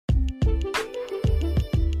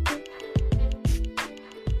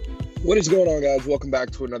What is going on, guys? Welcome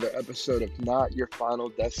back to another episode of Not Your Final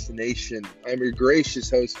Destination. I'm your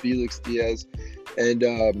gracious host, Felix Diaz, and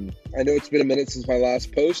I know it's been a minute since my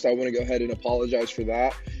last post. I want to go ahead and apologize for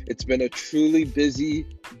that. It's been a truly busy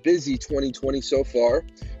 2020 so far,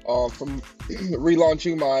 from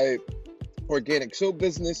relaunching my organic soap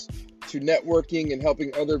business to networking and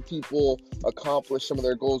helping other people accomplish some of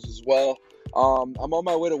their goals as well. I'm on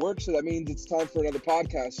my way to work, so that means it's time for another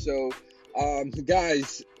podcast. So,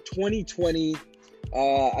 guys, 2020,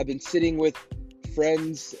 I've been sitting with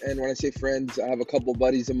friends, and when I say friends, I have a couple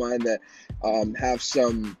buddies of mine that have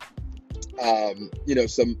some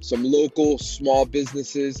local small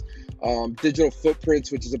businesses, digital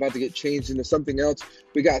footprints, which is about to get changed into something else.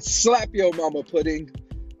 We got Slap Yo Mama pudding.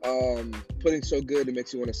 Pudding so good it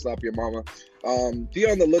makes you want to slap your mama. Be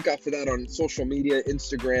on the lookout for that on social media,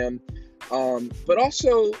 Instagram. But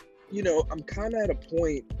also, I'm kind of at a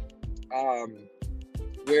point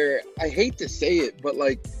where I hate to say it, but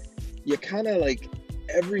like you kind of like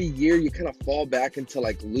every year you kind of fall back into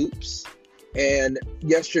like loops. And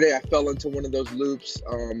yesterday I fell into one of those loops.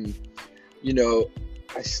 I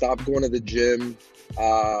stopped going to the gym.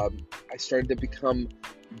 I started to become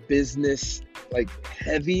business like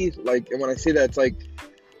heavy. And when I say that, it's like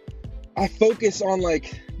I focus on my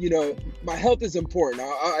health is important.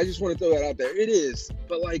 I just want to throw that out there. It is,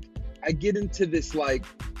 but like I get into this like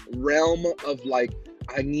realm of like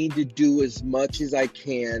I need to do as much as I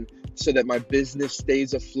can so that my business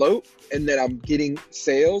stays afloat and that I'm getting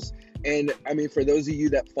sales. And I mean, for those of you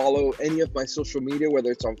that follow any of my social media,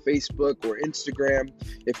 whether it's on Facebook or Instagram,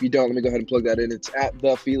 if you don't, let me go ahead and plug that in. It's at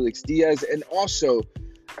the Felix Diaz. And also,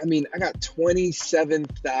 I mean, I got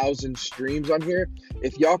 27,000 streams on here.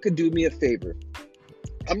 If y'all could do me a favor,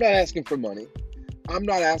 I'm not asking for money. I'm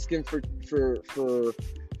not asking for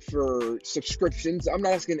subscriptions. I'm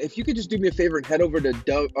not asking. If you could just do me a favor and head over to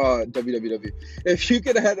www. If you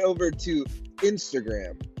could head over to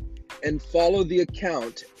Instagram and follow the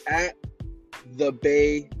account at the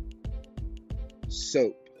Bay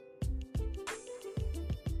Soap.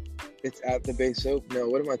 It's at the Bay Soap. No,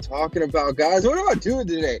 what am I talking about, guys? What am I doing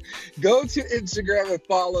today? Go to Instagram and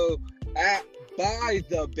follow at By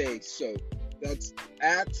the Bay Soap. That's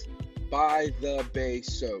at By the Bay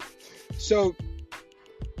Soap. So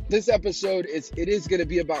this episode is going to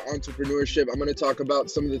be about entrepreneurship. I'm going to talk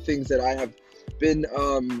about some of the things that I have been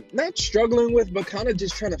not struggling with, but kind of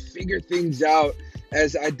just trying to figure things out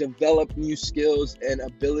as I develop new skills and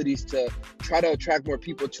abilities to try to attract more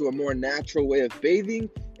people to a more natural way of bathing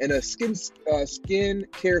and a skin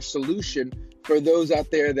care solution for those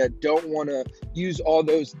out there that don't want to use all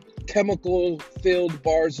those chemical-filled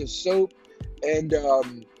bars of soap. And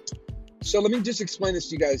so let me just explain this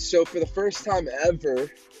to you guys. So for the first time ever,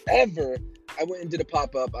 I went and did a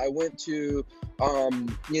pop-up. I went to,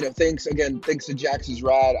 thanks to Jax's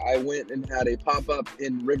Rad, I went and had a pop-up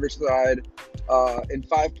in Riverside in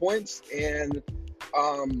 5 Points. And,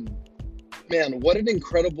 man, what an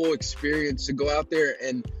incredible experience to go out there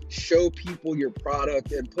and show people your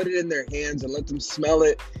product and put it in their hands and let them smell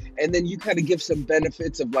it. And then you kind of give some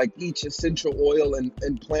benefits of like each essential oil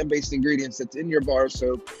and plant-based ingredients that's in your bar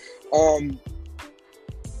soap.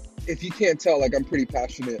 If you can't tell, like I'm pretty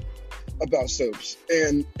passionate about soaps.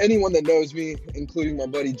 And anyone that knows me, including my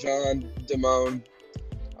buddy John Damone,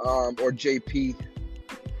 or JP, he's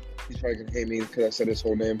probably gonna hate me because I said his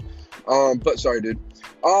whole name. But sorry, dude.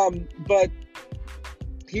 But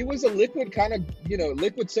he was a liquid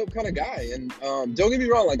soap kind of guy. And don't get me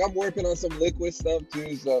wrong, like I'm working on some liquid stuff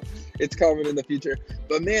too, so it's coming in the future.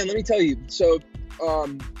 But man, let me tell you, so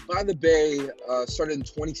By the Bay started in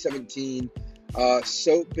 2017,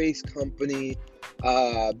 soap-based company,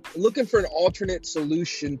 looking for an alternate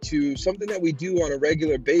solution to something that we do on a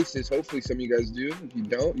regular basis. Hopefully some of you guys do. If you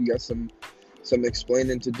don't, you got some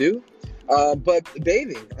explaining to do. But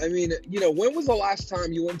bathing, I mean, when was the last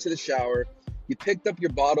time you went to the shower, you picked up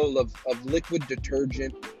your bottle of liquid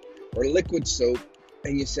detergent or liquid soap,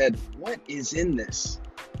 and you said, what is in this?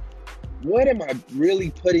 What am I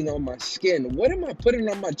really putting on my skin? What am I putting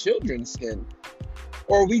on my children's skin?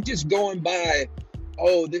 Or are we just going by,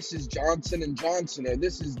 oh, this is Johnson & Johnson, or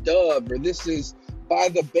this is Dove, or this is By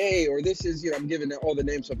the Bay, or this is, I'm giving all the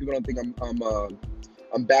names so people don't think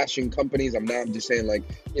I'm bashing companies. I'm not. I'm just saying, like,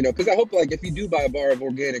 because I hope, like, if you do buy a bar of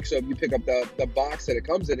organic soap, you pick up the box that it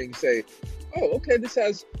comes in and you say, oh, okay, this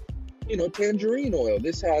has, tangerine oil.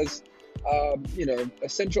 This has,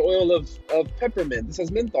 essential oil of peppermint. This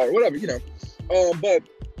has menthol, or whatever, But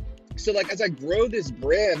so, like, as I grow this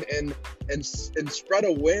brand and spread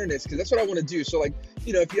awareness, because that's what I want to do. So, like,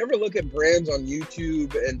 if you ever look at brands on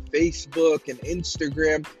YouTube and Facebook and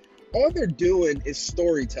Instagram, all they're doing is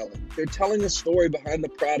storytelling. They're telling a story behind the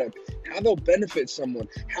product, how they'll benefit someone,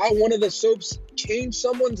 how one of the soaps changed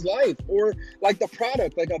someone's life, or like the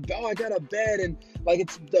product, like oh, I got a bed and like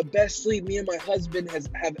it's the best sleep me and my husband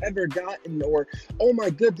have ever gotten, or oh my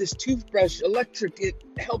good, this toothbrush electric, it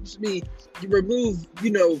helps me remove,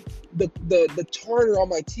 the tartar on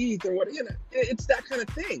my teeth, or what, it's that kind of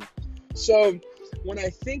thing. So when I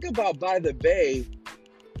think about By the Bay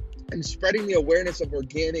and spreading the awareness of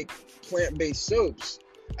organic plant-based soaps,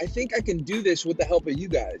 I think I can do this with the help of you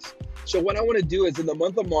guys. So what I want to do is in the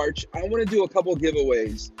month of March, I want to do a couple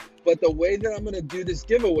giveaways. But the way that I'm going to do this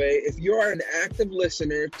giveaway, if you are an active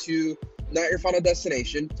listener to Not Your Final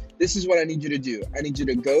Destination, this is what I need you to do. I need you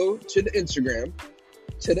to go to the Instagram,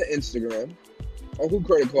 on who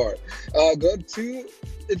credit card? Go to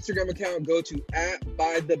Instagram account, go to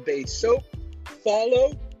 @ByTheBaySoap,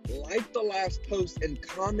 follow, like the last post, and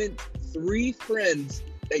comment 3 friends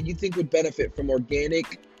that you think would benefit from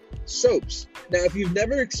organic soaps. Now, if you've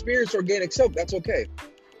never experienced organic soap, that's okay.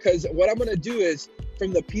 Because what I'm going to do is,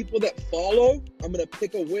 from the people that follow, I'm going to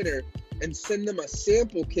pick a winner and send them a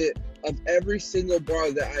sample kit of every single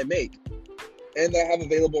bar that I make and that I have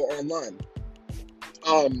available online.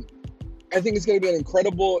 I think it's going to be an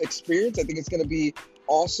incredible experience. I think it's going to be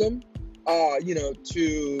awesome,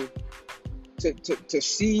 to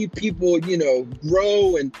see people,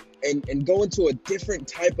 grow and go into a different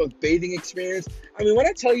type of bathing experience. I mean, when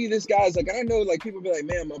I tell you this, guys, like, I know, like, people be like,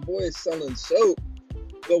 man, my boy is selling soap.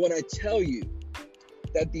 But when I tell you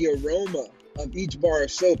that the aroma of each bar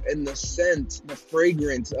of soap and the scent, the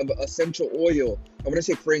fragrance of essential oil, and when I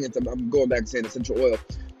say fragrance, I'm going back to saying essential oil,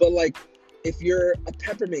 but like, if you're a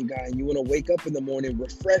peppermint guy and you want to wake up in the morning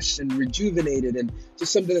refreshed and rejuvenated and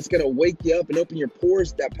just something that's going to wake you up and open your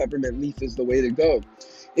pores, that peppermint leaf is the way to go.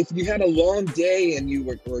 If you had a long day and you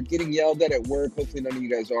were getting yelled at work, hopefully none of you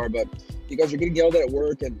guys are, but you guys are getting yelled at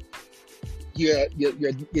work and you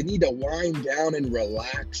need to wind down and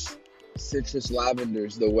relax, citrus lavender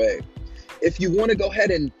is the way. If you want to go ahead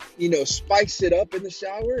and, spice it up in the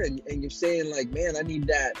shower and you're saying like, man, I need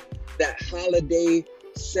that holiday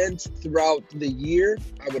scent throughout the year,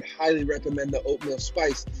 I would highly recommend the oatmeal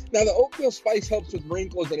spice. Now, the oatmeal spice helps with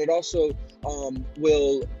wrinkles, and it also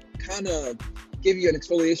will kind of give you an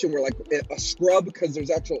exfoliation where like a scrub, because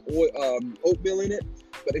there's actual oatmeal in it,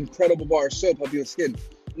 but incredible bar of soap help you with skin.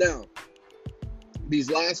 Now,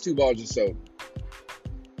 these last 2 bars of soap,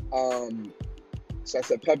 so I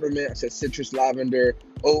said peppermint, I said citrus lavender,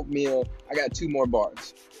 oatmeal, I got 2 more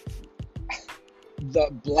bars.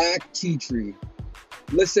 The black tea tree.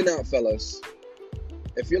 Listen out, fellas.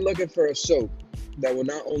 If you're looking for a soap that will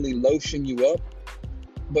not only lotion you up,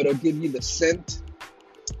 but it'll give you the scent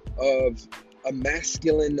of a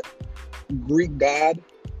masculine Greek god,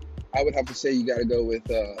 I would have to say you got to go with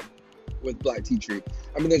black tea tree.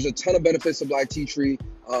 I mean, there's a ton of benefits to black tea tree.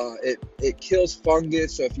 It kills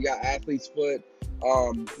fungus, so if you got athlete's foot,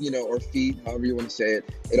 or feet, however you want to say it,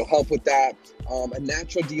 it'll help with that. A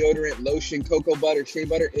natural deodorant, lotion, cocoa butter, shea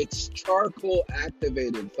butter. It's charcoal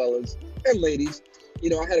activated, fellas and ladies.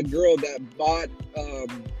 I had a girl that bought, I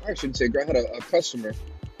shouldn't say girl, I had a customer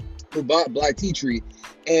who bought black tea tree,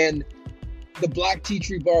 and the black tea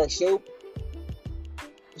tree bar of soap,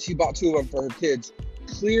 she bought 2 of them for her kids,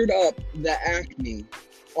 cleared up the acne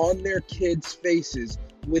on their kids' faces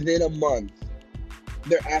within a month.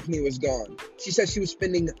 Their acne was gone. She said she was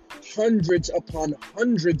spending hundreds upon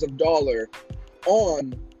hundreds of dollars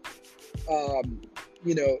on, and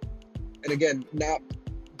again, not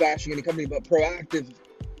bashing any company, but proactive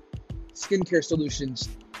skincare solutions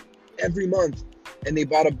every month. And they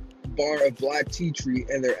bought a bar of black tea tree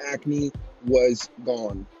and their acne was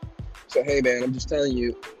gone. So, hey, man, I'm just telling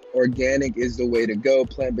you, organic is the way to go.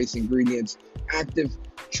 Plant-based ingredients, active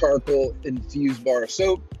charcoal infused bar of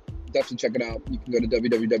soap. Definitely check it out. You can go to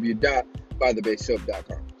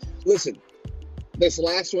www.bythebaysoap.com. Listen, this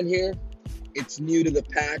last one here, it's new to the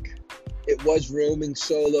pack. It was roaming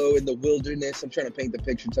solo in the wilderness. I'm trying to paint the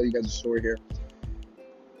picture, tell you guys a story here.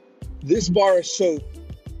 This bar of soap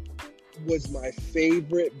was my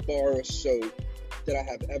favorite bar of soap that I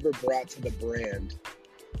have ever brought to the brand.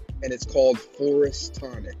 And it's called Forest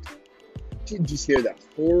Tonic. Did you just hear that?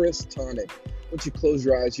 Forest Tonic. Once you close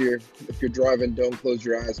your eyes here, if you're driving, don't close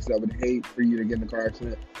your eyes because I would hate for you to get in a car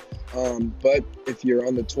accident. But if you're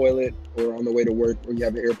on the toilet or on the way to work or you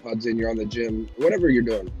have AirPods in, you're on the gym, whatever you're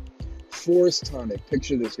doing, Forest Tonic.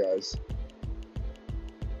 Picture this, guys.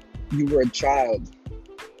 You were a child.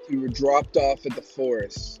 You were dropped off at the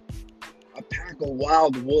forest. A pack of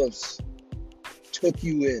wild wolves took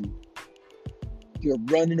you in. You're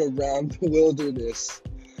running around the wilderness.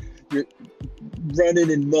 running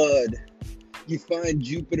in mud. You find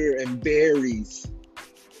Jupiter and berries.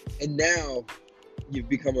 And now you've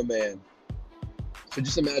become a man. So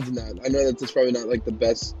just imagine that. I know that's probably not like the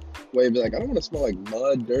best way to be like, I don't want to smell like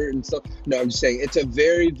mud, dirt, and stuff. No, I'm just saying it's a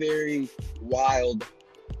very, very wild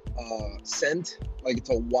scent. Like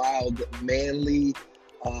it's a wild, manly.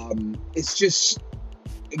 It's just,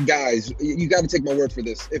 guys, you got to take my word for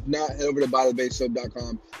this. If not, head over to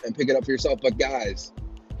bythebaysoap.com and pick it up for yourself. But guys,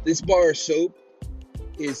 this bar of soap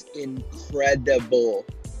is incredible.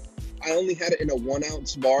 I only had it in a 1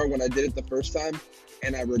 ounce bar when I did it the first time,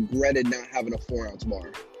 and I regretted not having a 4 ounce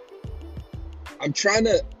bar. I'm trying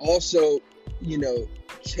to also,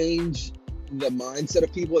 change the mindset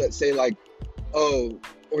of people that say like, oh,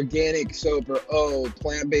 organic soap or oh,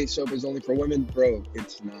 plant-based soap is only for women. Bro,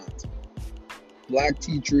 it's not. Black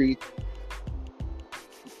tea tree,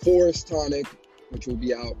 forest tonic, which will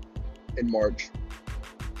be out in March.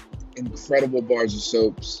 Incredible bars of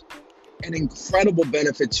soaps and incredible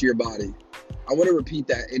benefits to your body. I want to repeat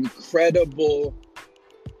that. Incredible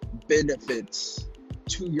benefits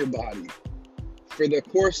to your body. For the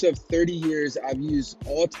course of 30 years, I've used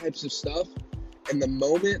all types of stuff. And the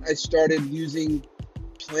moment I started using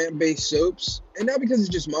plant-based soaps, and not because it's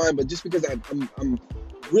just mine, but just because I'm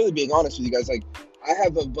really being honest with you guys. Like, I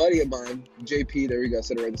have a buddy of mine, JP, there we go, I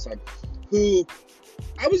said it right this time, who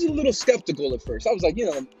I was a little skeptical at first. I was like,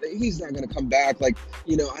 he's not going to come back. Like,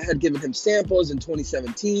 I had given him samples in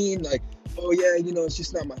 2017. Like, oh yeah, it's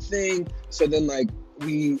just not my thing. So then like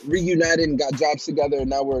we reunited and got jobs together, and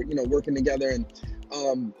now we're, working together. And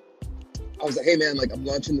I was like, hey man, like I'm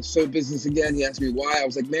launching the soap business again. He asked me why. I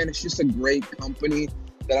was like, man, it's just a great company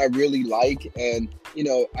that I really like. And,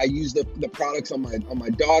 I use the products on my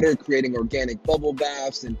daughter, creating organic bubble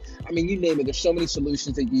baths. And I mean, you name it. There's so many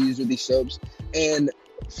solutions that you use with these soaps. And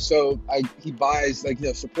so he buys, like,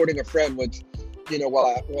 supporting a friend, which,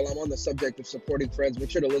 while I'm on the subject of supporting friends, make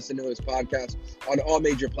sure to listen to his podcast on all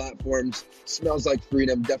major platforms. Smells Like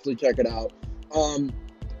Freedom. Definitely check it out.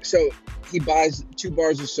 So he buys 2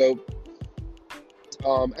 bars of soap.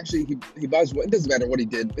 Actually, he buys one. It doesn't matter what he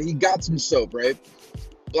did, but he got some soap, right?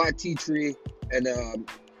 Black tea tree, and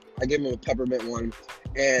I gave him a peppermint one,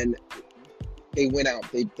 and they went out.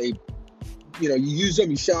 They you use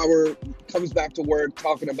them, you shower, comes back to work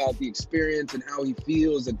talking about the experience and how he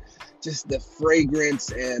feels, and just the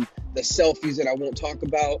fragrance and the selfies that I won't talk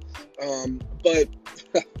about. But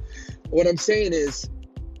what I'm saying is,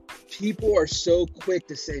 people are so quick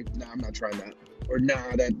to say, nah, I'm not trying that, or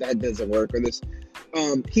nah, that doesn't work, or this.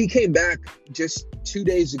 He came back just 2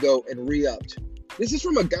 days ago and re-upped. This is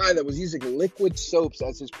from a guy that was using liquid soaps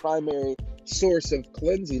as his primary source of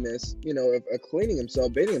cleansiness, of cleaning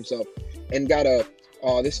himself, bathing himself, and got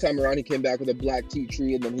this time around he came back with a black tea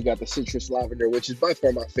tree, and then he got the citrus lavender, which is by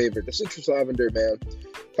far my favorite. The citrus lavender, man,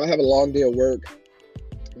 if I have a long day of work,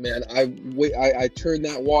 man, I turn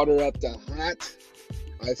that water up to hot.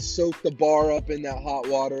 I soak the bar up in that hot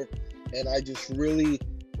water, and I just really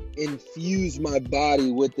infuse my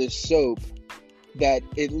body with this soap, that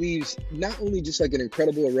it leaves not only just like an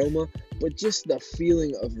incredible aroma, but just the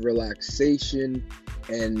feeling of relaxation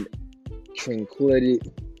and tranquility.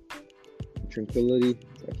 I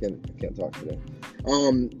can't talk today.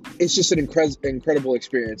 It's just an incredible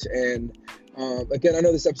experience. And again, I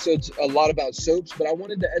know this episode's a lot about soaps, but I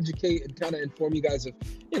wanted to educate and kind of inform you guys of,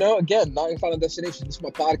 again, not your final destination. This is my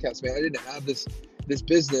podcast, man. I didn't have this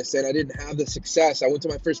business, and I didn't have the success. I went to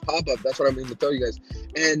my first pop-up. That's what I mean to tell you guys.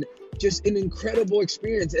 And just an incredible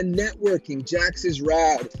experience, and networking. Jax is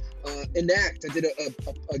rad. Enact. I did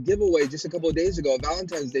a giveaway just a couple of days ago, a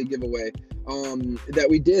Valentine's Day giveaway that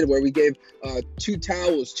we did, where we gave 2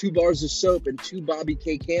 towels, 2 bars of soap, and 2 Bobby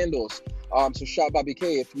K candles. So shout Bobby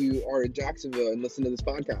K if you are in Jacksonville and listen to this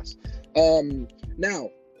podcast. Now,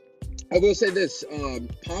 I will say this: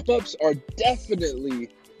 pop-ups are definitely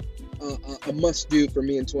a must-do for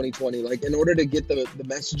me in 2020. Like, in order to get the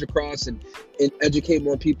message across and educate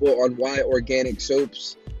more people on why organic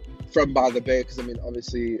soaps from By the Bay, because I mean,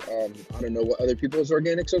 obviously, I don't know what other people's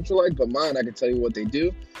organic soaps are like, but mine, I can tell you what they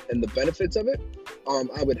do and the benefits of it.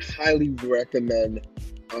 I would highly recommend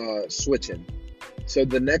switching. So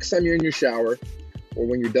the next time you're in your shower, or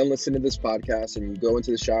when you're done listening to this podcast and you go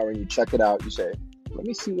into the shower and you check it out, you say, let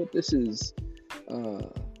me see what this is,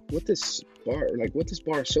 what this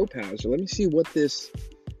bar of soap has, or let me see what this,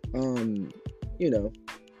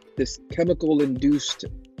 this chemical induced,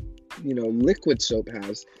 liquid soap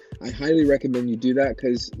has. I highly recommend you do that,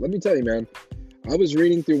 because let me tell you, man, I was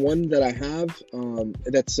reading through one that I have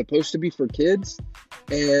that's supposed to be for kids,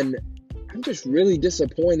 and I'm just really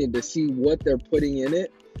disappointed to see what they're putting in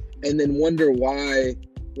it, and then wonder why,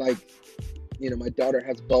 like, my daughter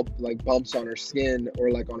has bumps on her skin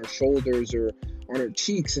or like on her shoulders or on her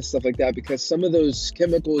cheeks and stuff like that, because some of those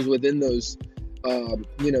chemicals within those,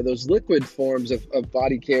 those liquid forms of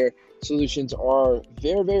body care solutions are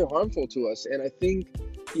very, very harmful to us. And I think,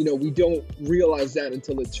 we don't realize that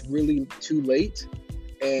until it's really too late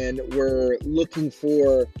and we're looking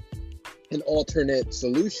for an alternate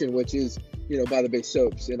solution, which is, By the Bay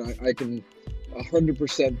soaps. And I can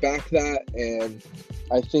 100% back that. And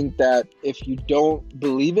I think that if you don't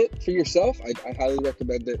believe it for yourself, I highly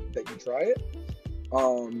recommend that you try it.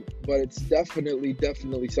 But it's definitely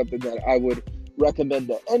something that I would recommend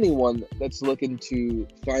to anyone that's looking to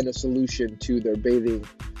find a solution to their bathing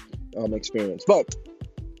experience. But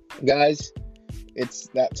guys, it's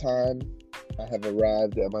that time. I have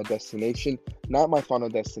arrived at my destination, not my final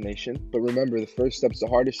destination, but remember, the first step's the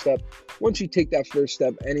hardest step. Once you take that first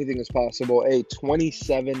step, anything is possible.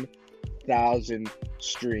 27,000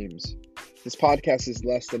 streams. This podcast is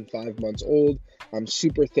less than 5 months old. I'm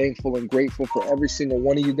super thankful and grateful for every single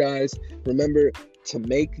one of you guys. Remember to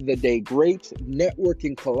make the day great, network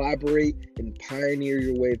and collaborate, and pioneer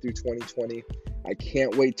your way through 2020. I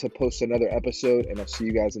can't wait to post another episode, and I'll see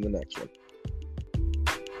you guys in the next one.